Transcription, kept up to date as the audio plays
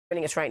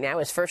Joining us right now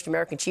is First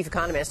American Chief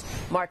Economist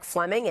Mark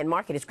Fleming. And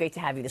Mark, it is great to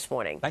have you this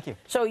morning. Thank you.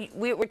 So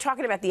we're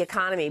talking about the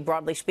economy,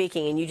 broadly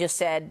speaking, and you just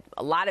said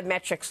a lot of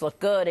metrics look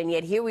good, and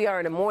yet here we are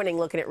in the morning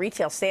looking at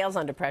retail sales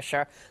under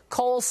pressure,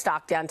 Kohl's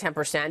stock down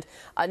 10%,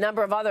 a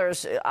number of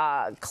others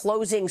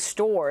closing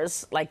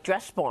stores like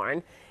Dress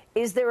Barn.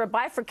 Is there a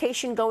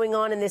bifurcation going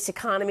on in this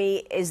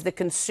economy? Is the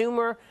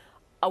consumer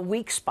a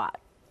weak spot?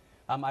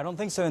 I don't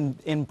think so.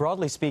 In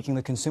broadly speaking,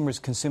 the consumer's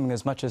consuming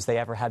as much as they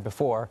ever had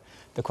before.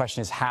 The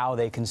question is how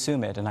they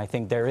consume it. And I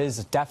think there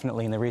is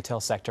definitely in the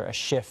retail sector a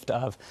shift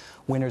of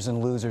winners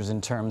and losers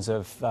in terms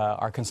of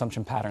our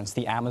consumption patterns.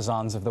 The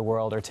Amazons of the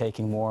world are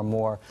taking more and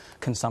more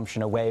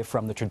consumption away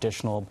from the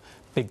traditional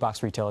big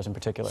box retailers in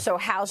particular. So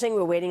housing,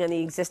 we're waiting on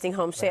the existing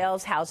home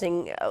sales. Right.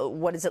 Housing,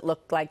 what does it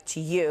look like to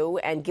you?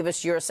 And give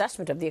us your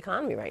assessment of the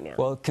economy right now.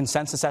 Well,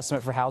 consensus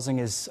estimate for housing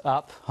is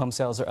up. Home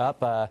sales are up.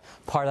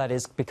 Part of that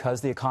is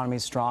because the economy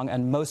is strong,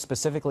 and most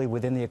specifically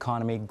within the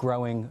economy,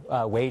 growing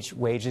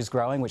wages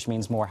growing, which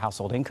means more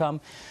household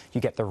income. You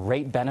get the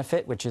rate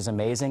benefit, which is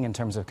amazing in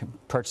terms of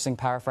purchasing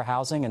power for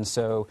housing. And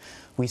so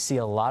we see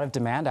a lot of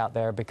demand out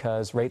there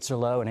because rates are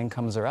low and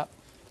incomes are up.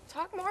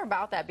 Talk more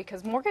about that,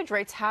 because mortgage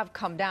rates have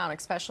come down,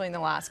 especially in the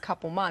last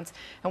couple months.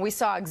 And we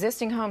saw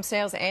existing home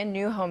sales and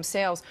new home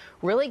sales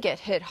really get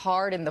hit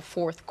hard in the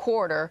fourth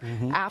quarter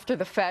after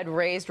the Fed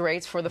raised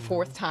rates for the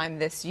fourth time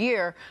this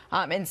year.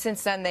 And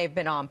since then, they've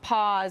been on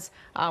pause.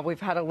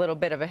 We've had a little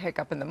bit of a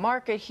hiccup in the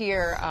market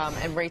here,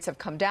 and rates have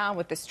come down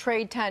with this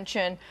trade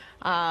tension.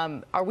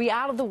 Are we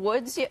out of the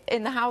woods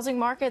in the housing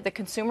market? The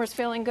consumer's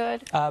feeling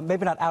good?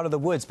 Maybe not out of the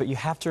woods, but you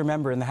have to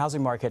remember in the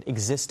housing market,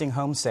 existing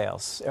home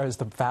sales is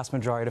the vast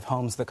majority of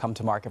homes that come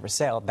to market for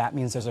sale. That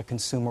means there's a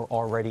consumer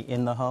already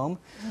in the home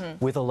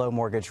with a low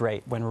mortgage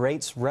rate. When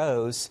rates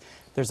rose,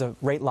 there's a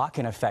rate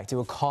lock-in effect. It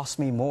will cost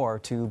me more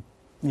to,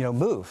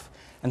 move.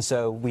 And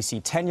so we see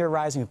tenure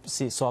rising,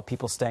 saw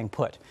people staying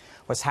put.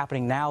 What's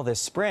happening now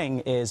this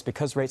spring is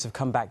because rates have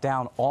come back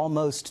down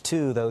almost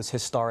to those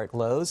historic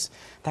lows,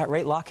 that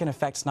rate lock-in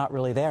effect's not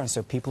really there, and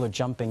so people are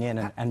jumping in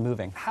and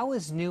moving. How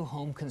is new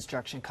home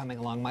construction coming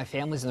along? My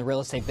family's in the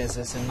real estate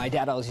business, and my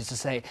dad always used to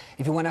say,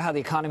 if you want to know how the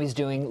economy's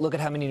doing, look at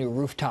how many new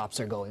rooftops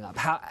are going up.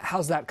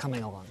 How's that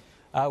coming along?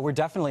 We're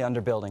definitely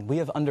underbuilding. We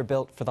have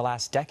underbuilt for the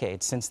last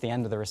decade since the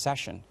end of the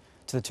recession,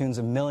 to the tunes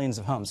of millions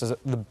of homes. So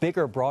the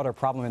bigger, broader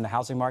problem in the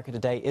housing market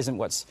today isn't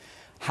what's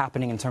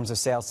happening in terms of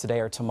sales today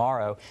or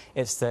tomorrow.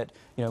 It's that,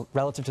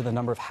 relative to the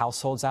number of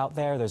households out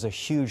there, there's a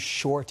huge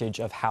shortage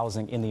of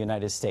housing in the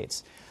United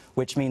States,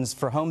 which means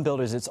for home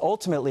builders, it's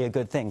ultimately a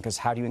good thing, because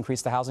how do you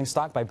increase the housing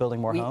stock? By building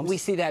more homes? We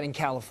see that in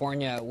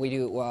California. We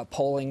do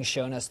polling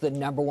showing us the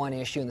 #1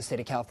 issue in the state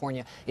of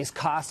California is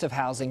cost of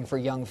housing for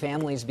young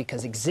families,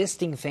 because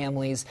existing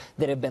families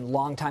that have been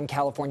longtime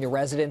California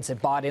residents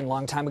that bought in a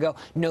long time ago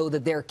know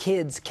that their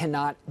kids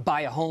cannot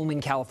buy a home in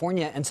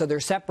California, and so they're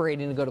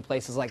separating to go to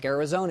places like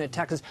Arizona,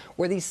 Texas,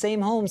 where these same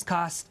homes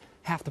cost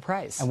half the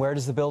price. And where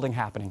does the building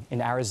happening?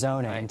 In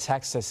Arizona, in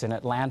Texas, in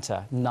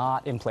Atlanta,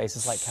 not in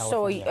places like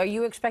California. So are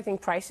you expecting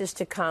prices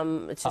to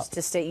come,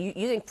 to stay?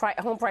 You think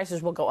home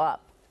prices will go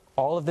up?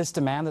 All of this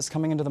demand that's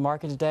coming into the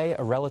market today,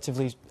 a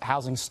relatively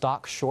housing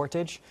stock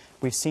shortage.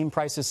 We've seen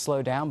prices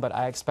slow down, but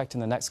I expect in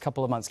the next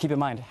couple of months, keep in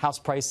mind, house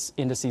price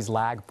indices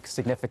lag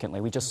significantly.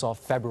 We just saw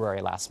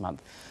February last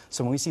month.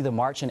 So when we see the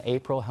March and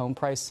April home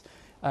price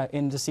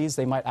indices,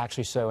 they might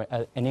actually show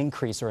an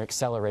increase or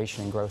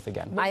acceleration in growth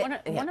again.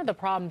 One of the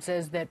problems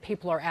is that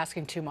people are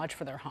asking too much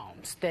for their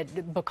homes,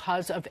 that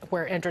because of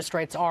where interest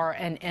rates are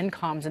and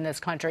incomes in this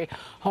country,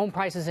 home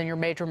prices in your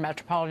major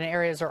metropolitan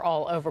areas are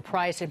all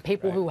overpriced, and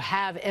people who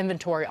have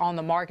inventory on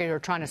the market who are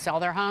trying to sell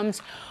their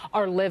homes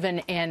are living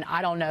in,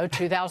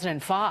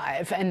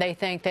 2005, and they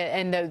think that,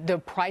 and the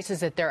prices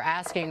that they're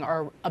asking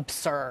are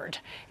absurd.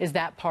 Is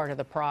that part of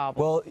the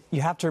problem? Well,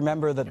 you have to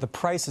remember that the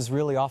price is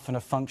really often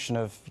a function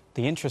of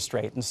the interest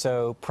rate, and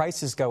so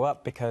prices go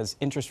up because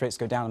interest rates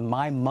go down, and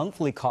my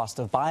monthly cost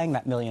of buying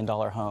that $1 million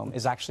home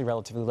is actually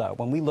relatively low.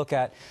 When we look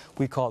at,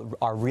 we call it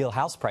our real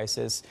house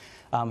prices,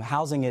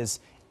 housing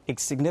is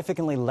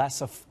significantly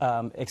less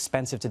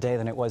expensive today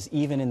than it was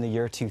even in the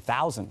year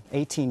 2000,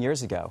 18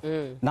 years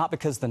ago. Not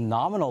because the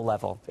nominal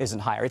level isn't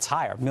higher. It's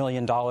higher, $1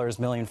 million, $1.5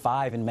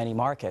 million in many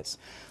markets.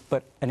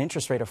 But an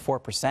interest rate of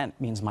 4%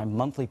 means my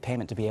monthly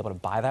payment to be able to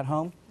buy that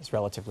home is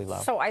relatively low.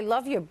 So I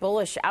love your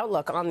bullish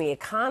outlook on the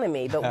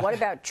economy, but what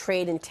about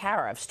trade and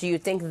tariffs? Do you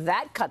think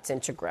that cuts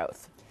into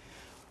growth?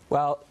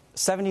 Well,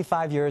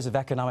 75 years of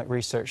economic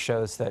research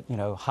shows that,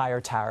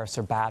 higher tariffs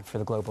are bad for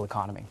the global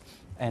economy.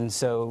 And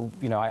so,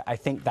 I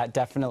think that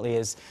definitely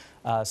is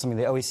something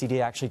the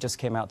OECD actually just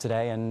came out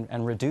today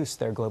and reduced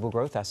their global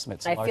growth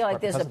estimates. I feel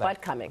like there's a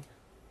but coming.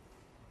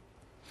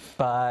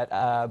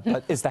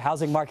 But is the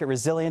housing market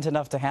resilient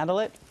enough to handle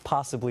it?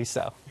 Possibly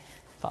so.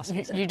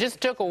 Possibly. You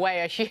just took away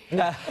a huge.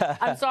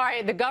 I'm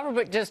sorry, the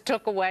government just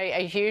took away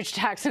a huge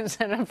tax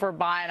incentive for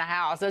buying a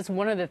house. That's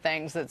one of the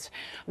things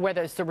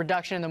whether it's the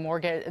reduction in the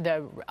mortgage,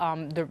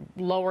 the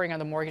lowering of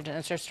the mortgage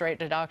interest rate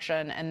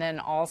deduction, and then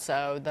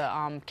also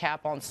the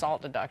cap on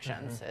SALT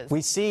deductions.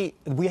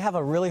 We have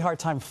a really hard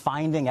time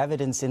finding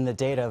evidence in the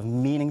data of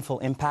meaningful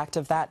impact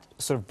of that,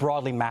 sort of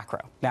broadly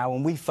macro. Now,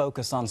 when we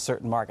focus on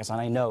certain markets,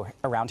 and I know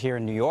around here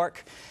in New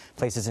York,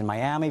 places in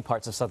Miami,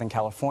 parts of Southern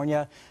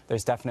California,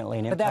 there's definitely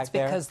an impact there. But that's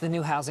because the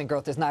new housing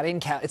growth is not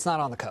it's not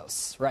on the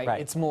coasts, right?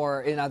 It's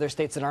more in other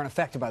states that aren't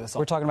affected by this.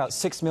 We're talking about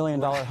 $6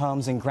 million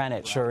homes in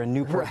Greenwich or in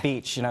Newport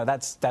Beach. You know,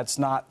 that's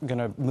not going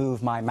to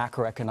move my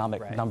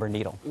macroeconomic number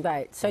needle.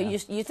 Right. So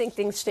you think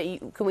things stay?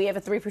 Can we have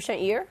a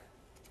 3% year?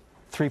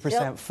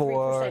 3%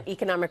 for 3%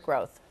 economic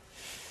growth.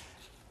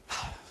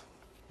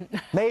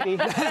 Maybe.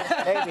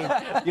 Maybe.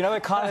 You know,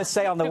 economists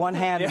say on the one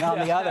hand and on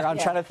the other. I'm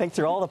trying to think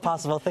through all the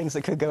possible things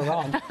that could go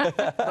wrong.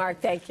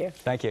 Mark, thank you.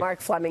 Thank you. Mark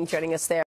Fleming joining us there.